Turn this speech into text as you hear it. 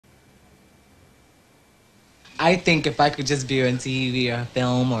I think if I could just be on TV or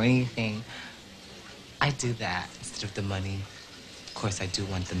film or anything, I'd do that instead of the money. Of course, I do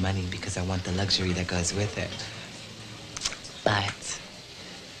want the money because I want the luxury that goes with it. But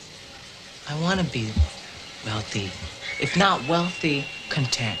I want to be wealthy. If not wealthy,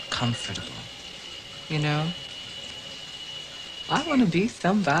 content, comfortable. You know? I want to be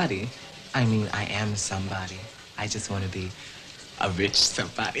somebody. I mean, I am somebody. I just want to be a rich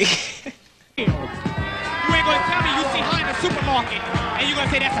somebody. You ain't gonna tell me you see her in the supermarket and you're gonna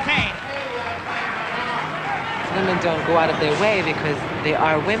say that's a fad. Women don't go out of their way because they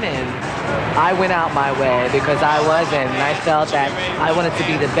are women. I went out my way because I wasn't, and I felt that I wanted to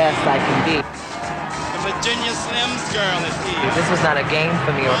be the best I can be. The Virginia Slims girl is here. This was not a game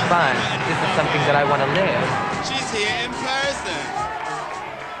for me or fun. This is something that I want to live. She's here in person.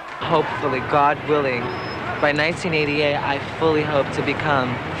 Hopefully, God willing, by 1988, I fully hope to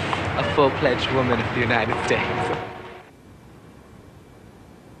become a full-fledged woman of the United States.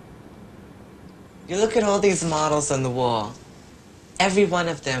 You look at all these models on the wall. Every one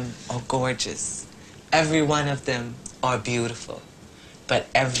of them are gorgeous. Every one of them are beautiful. But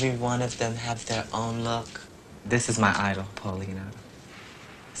every one of them have their own look. This is my idol, Paulina.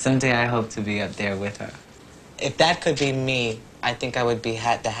 Someday I hope to be up there with her. If that could be me, I think I would be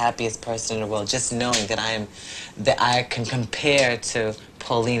the happiest person in the world, just knowing that I can compare to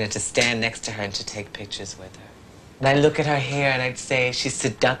Paulina, to stand next to her and to take pictures with her. And I look at her hair and I'd say she's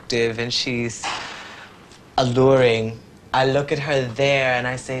seductive and she's alluring. I look at her there and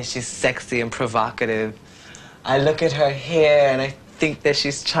I say she's sexy and provocative. I look at her hair and I think that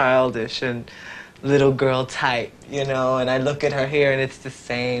she's childish and little girl type, you know, and I look at her hair and it's the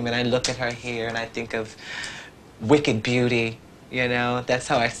same, and I look at her hair and I think of wicked beauty, you know. That's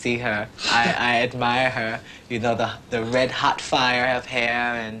how I see her. I admire her, you know, the red hot fire of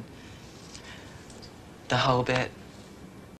hair and the whole bit.